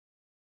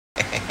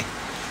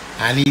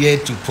I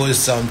needed to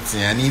post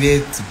something.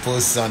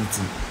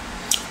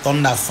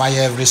 Thunder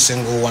fire every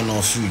single one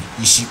of you.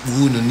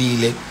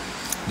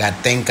 That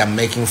think I'm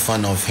making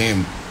fun of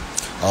him,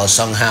 or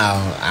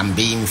somehow I'm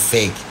being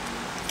fake,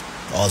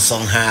 or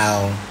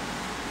somehow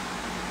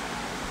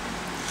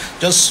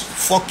just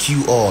fuck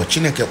you all. If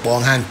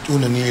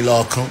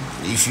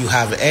you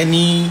have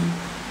any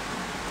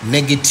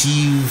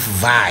negative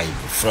vibe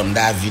from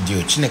that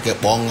video,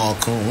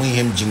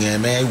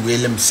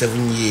 William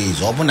 7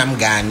 years,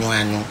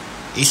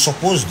 it's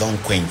supposed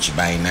don't quench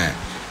by now.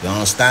 You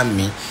understand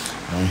me?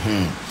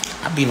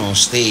 I've been on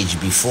stage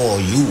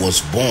before you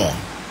was born.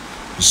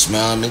 You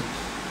smell me?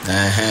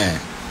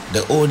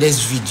 The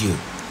oldest video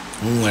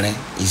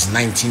is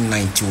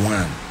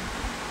 1991.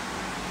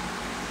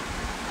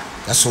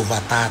 That's over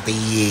 30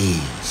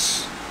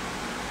 years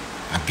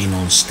I've been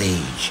on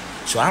stage.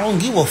 So I don't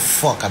give a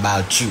fuck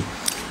about you.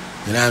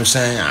 You know what I'm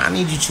saying? I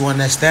need you to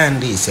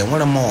understand this. And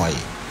what am I?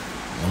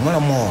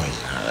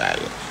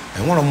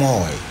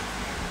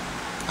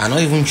 I'm not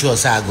even sure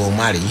if I go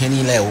marry.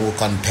 Any level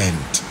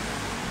content.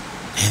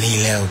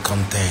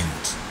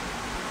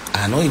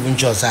 I'm not even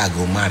sure if I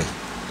go marry.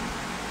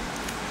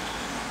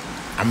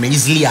 I'm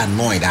easily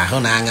annoyed. I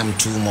don't hang am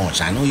too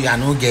much. I know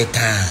get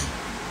time.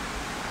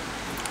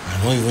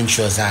 I'm not even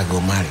sure if I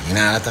go marry. You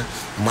know what I'm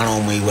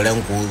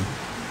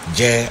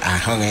saying? I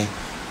hung it.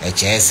 A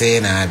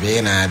chese na bia,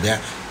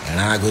 and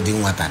I go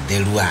doing what I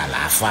did.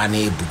 La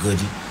funny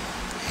bugodi.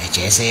 A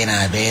chese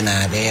na bia. You know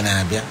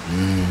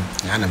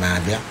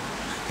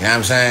what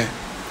I'm saying?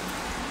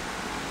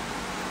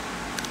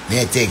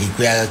 They take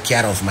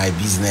care of my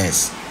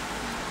business.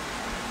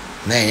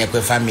 Na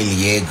nyekwe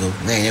family ego,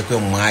 na nyekwe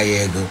mwa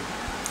ego.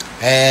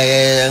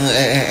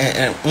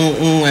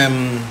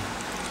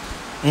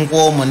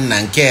 Nkwo mun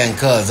na nke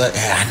ozo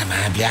ana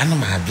ma bia.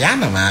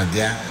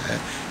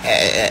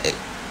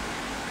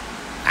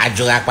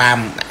 Ajugakwa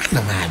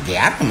ana ma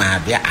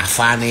bia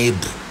afana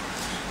ebu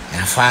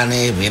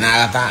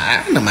na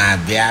ata ana ma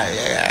bia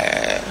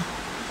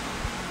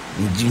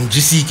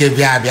njisike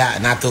bia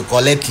na to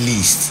collect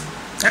list.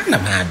 Ana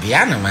ma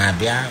bia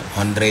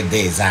 100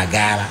 days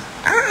agara.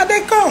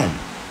 They come.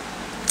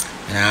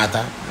 You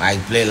know, I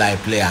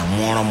play, I'm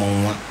more.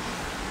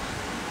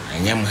 I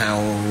am how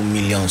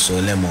millions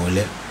sole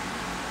mole.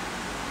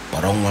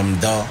 But on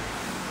door.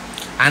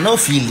 I no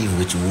feel live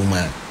with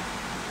woman.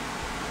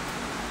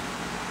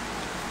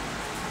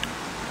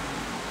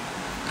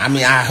 I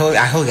mean, I hope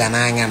I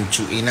am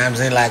too. You know what I'm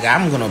saying? Like,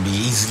 I'm gonna be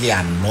easily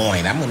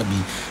annoyed. I'm gonna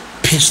be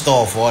pissed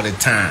off all the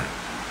time.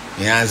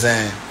 You know what I'm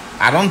saying?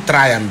 I don't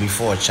try them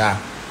before, cha.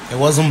 It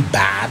wasn't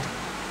bad.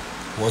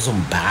 I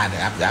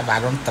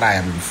don't try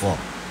them before.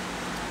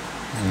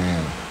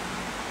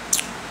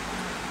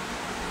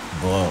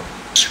 But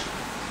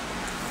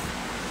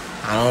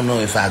I don't know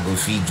if I go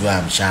feed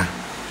you, cha.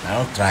 I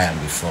don't try them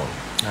before.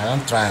 I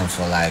don't try them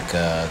for like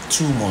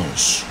 2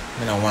 months.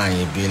 I don't want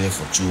you barely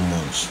for 2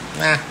 months.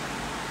 Nah,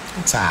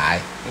 it's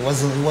alright. It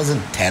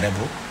wasn't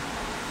terrible.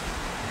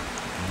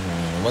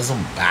 It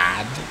wasn't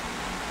bad.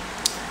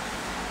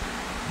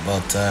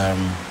 But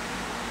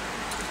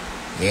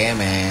yeah,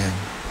 man.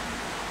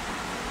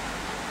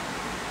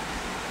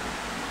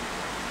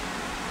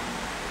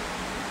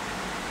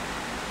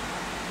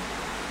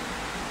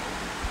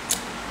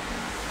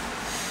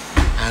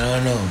 I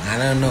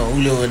don't know.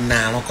 Ulo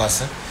na no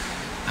kosa.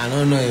 I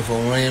don't know if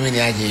I'm running many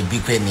aje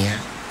big penny,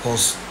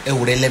 cause it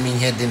would let me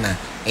head dinner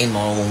in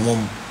my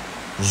womb,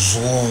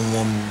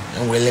 zone,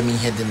 and will let me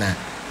head dinner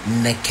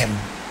nekem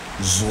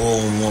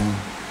zone.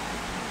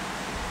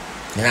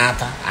 You know,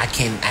 I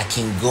can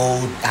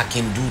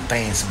do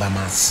things by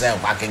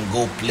myself. I can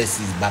go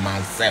places by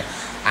myself.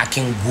 I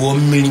can go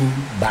million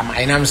by my.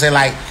 You know what I'm saying?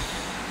 Like,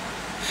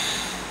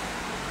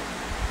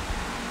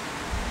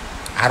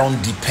 I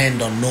don't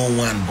depend on no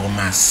one but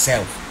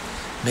myself.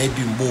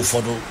 Maybe more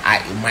for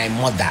my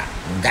mother.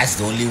 That's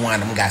the only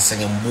one I'm gonna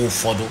say more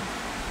for.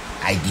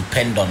 I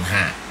depend on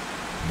her.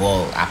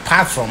 But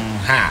apart from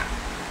her,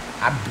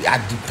 I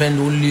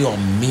depend only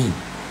on me.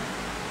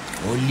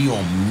 Only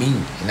on me. You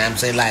know what I'm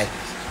saying?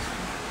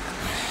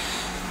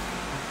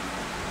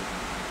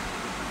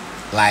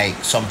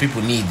 Like some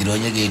people need the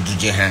only get do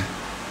jehan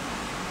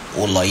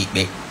or like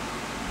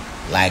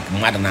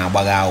madana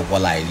baga or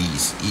like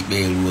this. It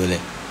be rule.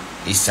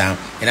 It's sound.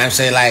 You know what I'm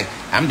saying? Like,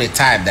 I'm the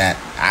type that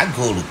I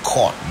go to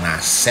court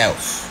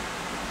myself.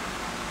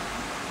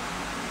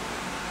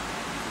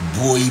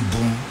 Boy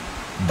boom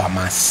by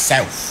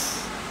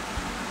myself.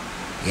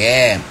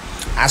 Yeah.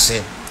 I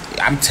said,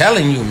 I'm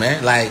telling you,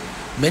 man, like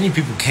many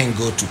people can't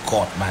go to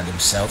court by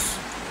themselves.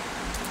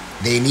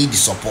 They need the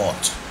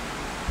support.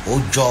 Oh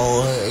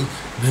joy,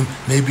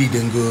 maybe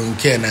they go and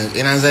care. You know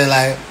what I'm saying?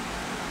 Like,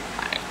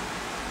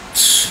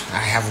 I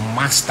have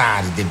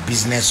mastered the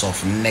business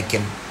of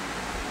necking.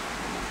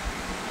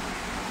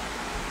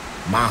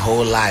 My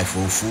whole life,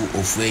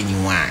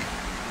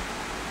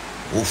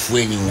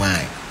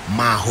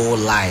 my whole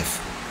life.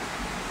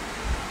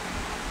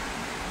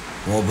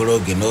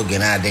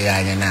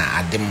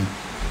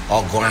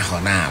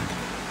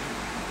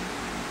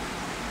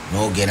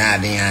 no gena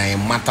a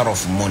matter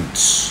of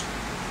months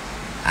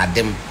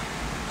adem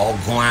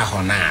ogun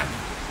ahonal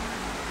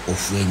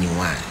ofu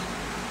anyone.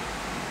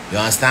 You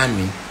understand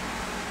me?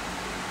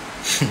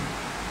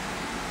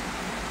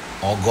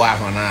 Ogun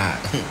ahonal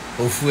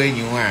ofu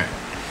anyone.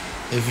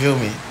 You feel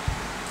me?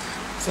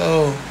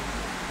 So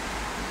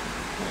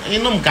you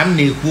know kam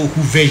na ekwu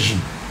okwu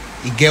version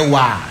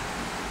igewa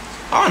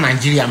oh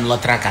Nigeria m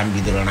lotra kam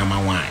bidoro na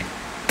mawai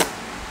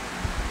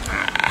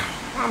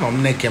ano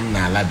mneke m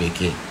na ala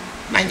bekee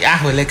na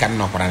ahole kan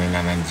nokwara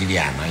na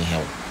Nigeria no ihe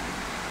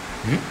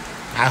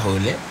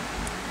ahole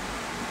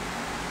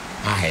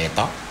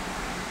aheto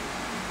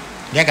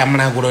ya ka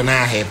mna gwuro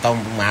na aheto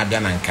ma abia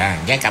na nka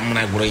ya ka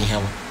mna gwuro ihe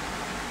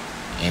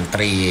in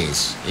 3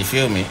 years. You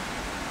feel me?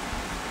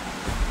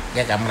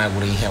 Ya ka mna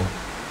gwuro ihe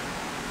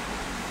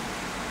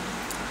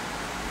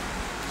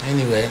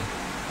anyway,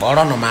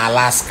 Burna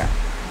Alaska.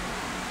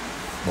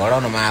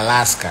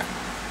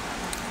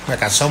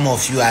 Because some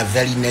of you are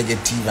very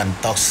negative and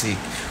toxic.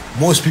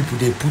 Most people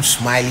they put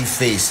smiley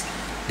face.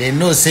 They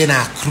know say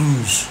na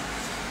cruise.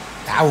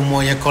 That will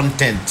more your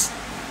content.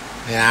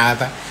 You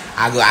know,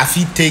 I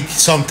feel take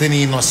something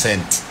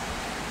innocent.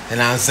 You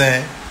know what I'm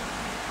saying?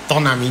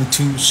 Turn them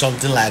into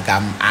something like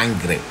I'm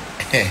angry.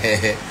 You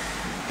know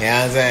what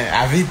I'm saying?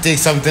 I feel take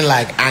something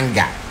like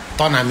anger.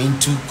 Turn them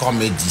into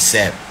comedy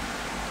self.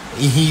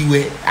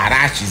 Ihiwe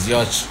arachi is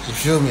yours. You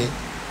feel me?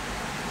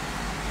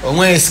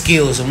 Onwe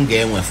skills I'm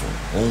getting with.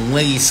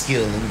 Onwe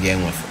skill I'm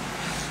getting with.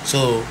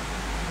 So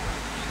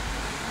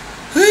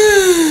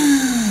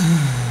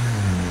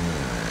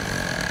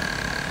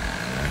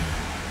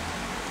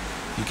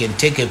you can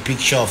take a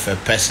picture of a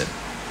person,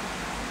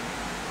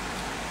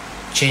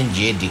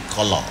 change the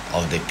color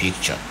of the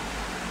picture,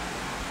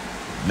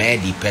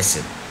 make the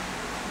person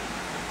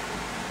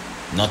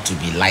not to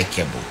be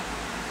likable.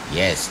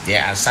 Yes,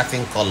 there are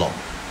certain color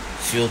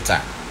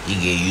filter you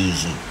can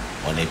use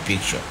on a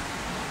picture.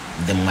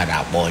 The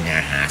mother born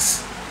your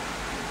house.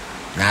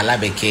 Now la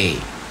beke.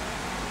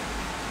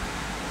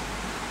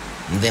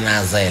 Then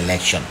as the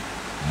election,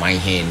 my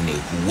hand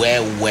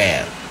well.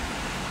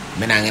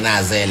 Me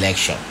as the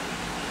election.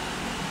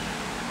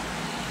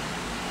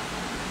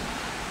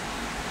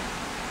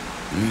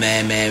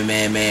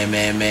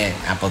 Me.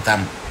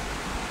 Apotam.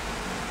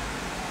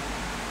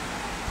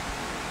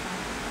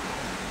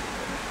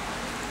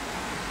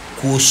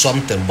 Ku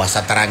something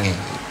basatarange.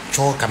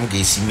 Cho kam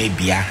gesi me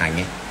biya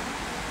hange.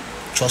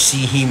 Cho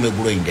see him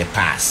grow in the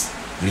past.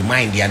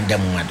 Remind the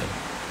andem mother.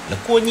 Le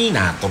konyi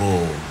na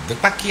tro. The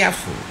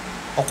pakiafu.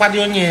 Okwadi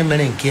onye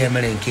merenke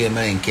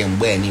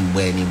mbweni.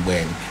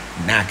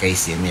 Na ka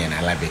isi eme na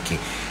ala bekee.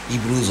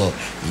 Ibruzo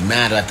ime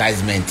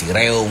advertisement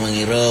reo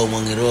mongi.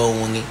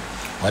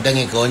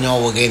 Odange ka onye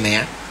owoge na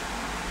ya.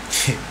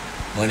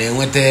 One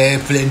enwete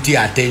plenty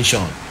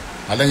attention.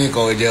 Odange ka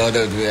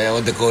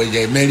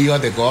oje Mary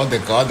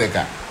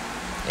odeka.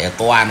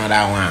 Eto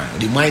another one.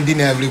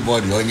 Reminding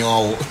everybody onye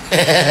owo.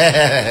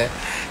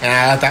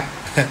 Ata.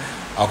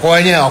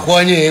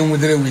 Okonye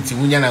enwudere with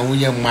nwunye na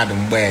nwunye mmadụ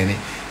mgbeni.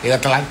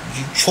 Like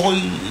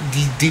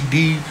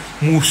the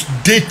most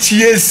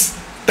dirtiest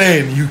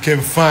thing you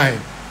can find.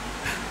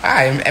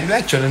 I'm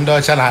lecturing in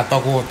Dutch and I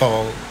talk about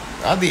all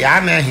the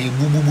Anna he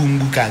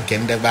boo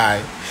can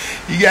buy.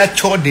 You get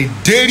the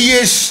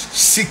dirtiest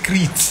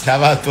secrets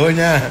about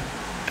Tonya.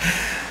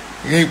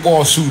 You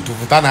pour suit to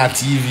put on our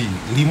TV.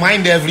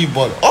 Remind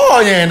everybody.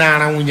 Oh, yeah,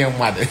 Nana, when your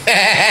mother.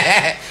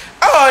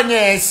 Oh,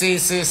 yeah,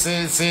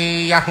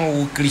 say,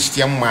 young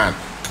Christian man.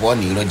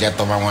 20 Roger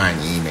Tomawan.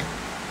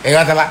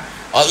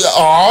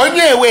 Oh,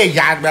 yeah, way,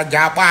 Japa,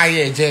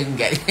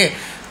 Jenga.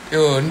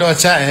 You know,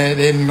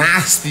 they're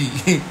nasty.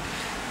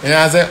 And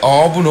I said,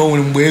 oh, but no,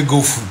 when we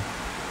go through,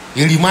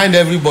 you remind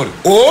everybody,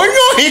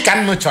 oh, no, he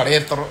cannot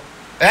charge.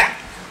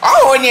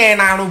 Oh, yeah,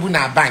 now,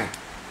 Buna bank.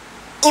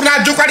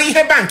 Una Jukari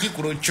bank, you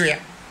could cheer.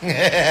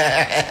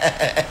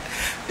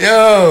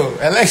 Yo,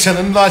 election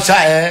and law,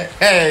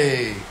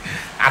 hey,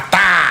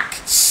 attack,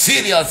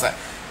 serious.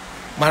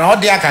 Man, all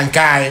there can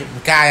Kai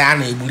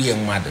Annie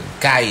Bullion mother.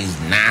 Kai is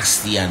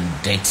nasty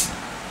and dirty.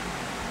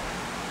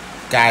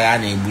 Kai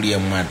Annie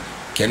Bullion mother.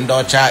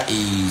 Kendocha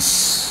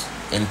is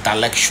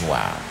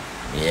intellectual.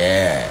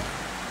 Yeah.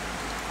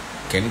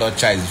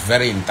 Kendocha is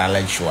very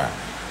intellectual.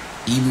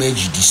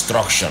 Image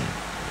destruction.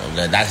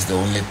 That's the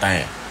only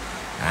time.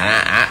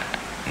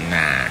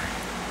 Nah.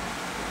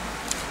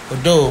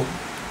 Although,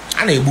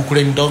 I know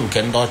Bukurin Don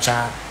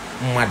Kendocha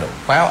mother.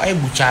 Well, I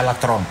buchala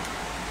Trump.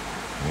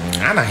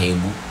 Ana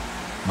hebu.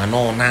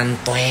 Mano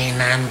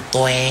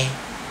nantoe.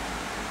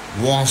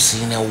 Once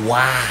in a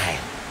while.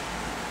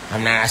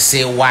 I'm not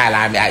say while.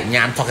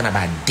 I'm talking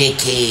about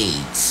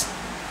decades.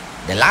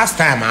 The last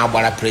time I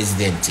was a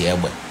president here,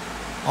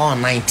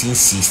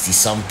 1960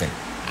 something.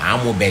 I'm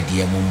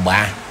obedi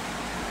Mumbai.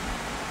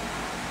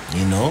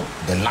 You know,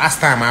 the last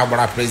time I was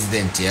a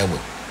president here,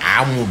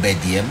 I'm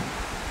obedi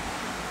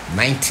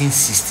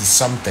 1960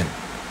 something.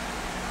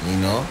 You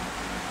know.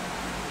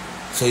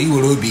 So you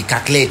will be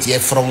calculated here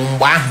from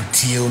one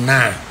till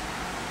now.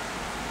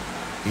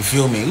 You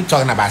feel me? We're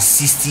talking about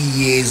 60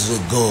 years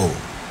ago.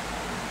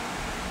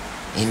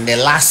 in the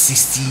last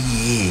 60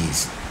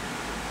 years,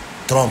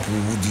 Trump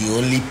was the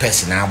only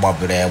person about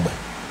Burna.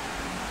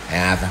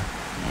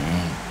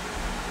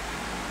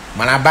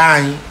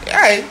 Manabani,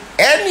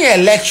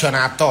 any election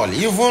at all,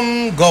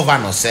 even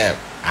governor self,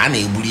 and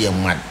a bullion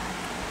man.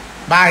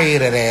 Bye,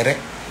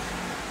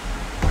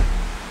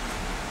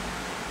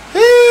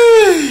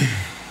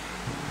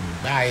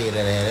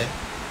 bye.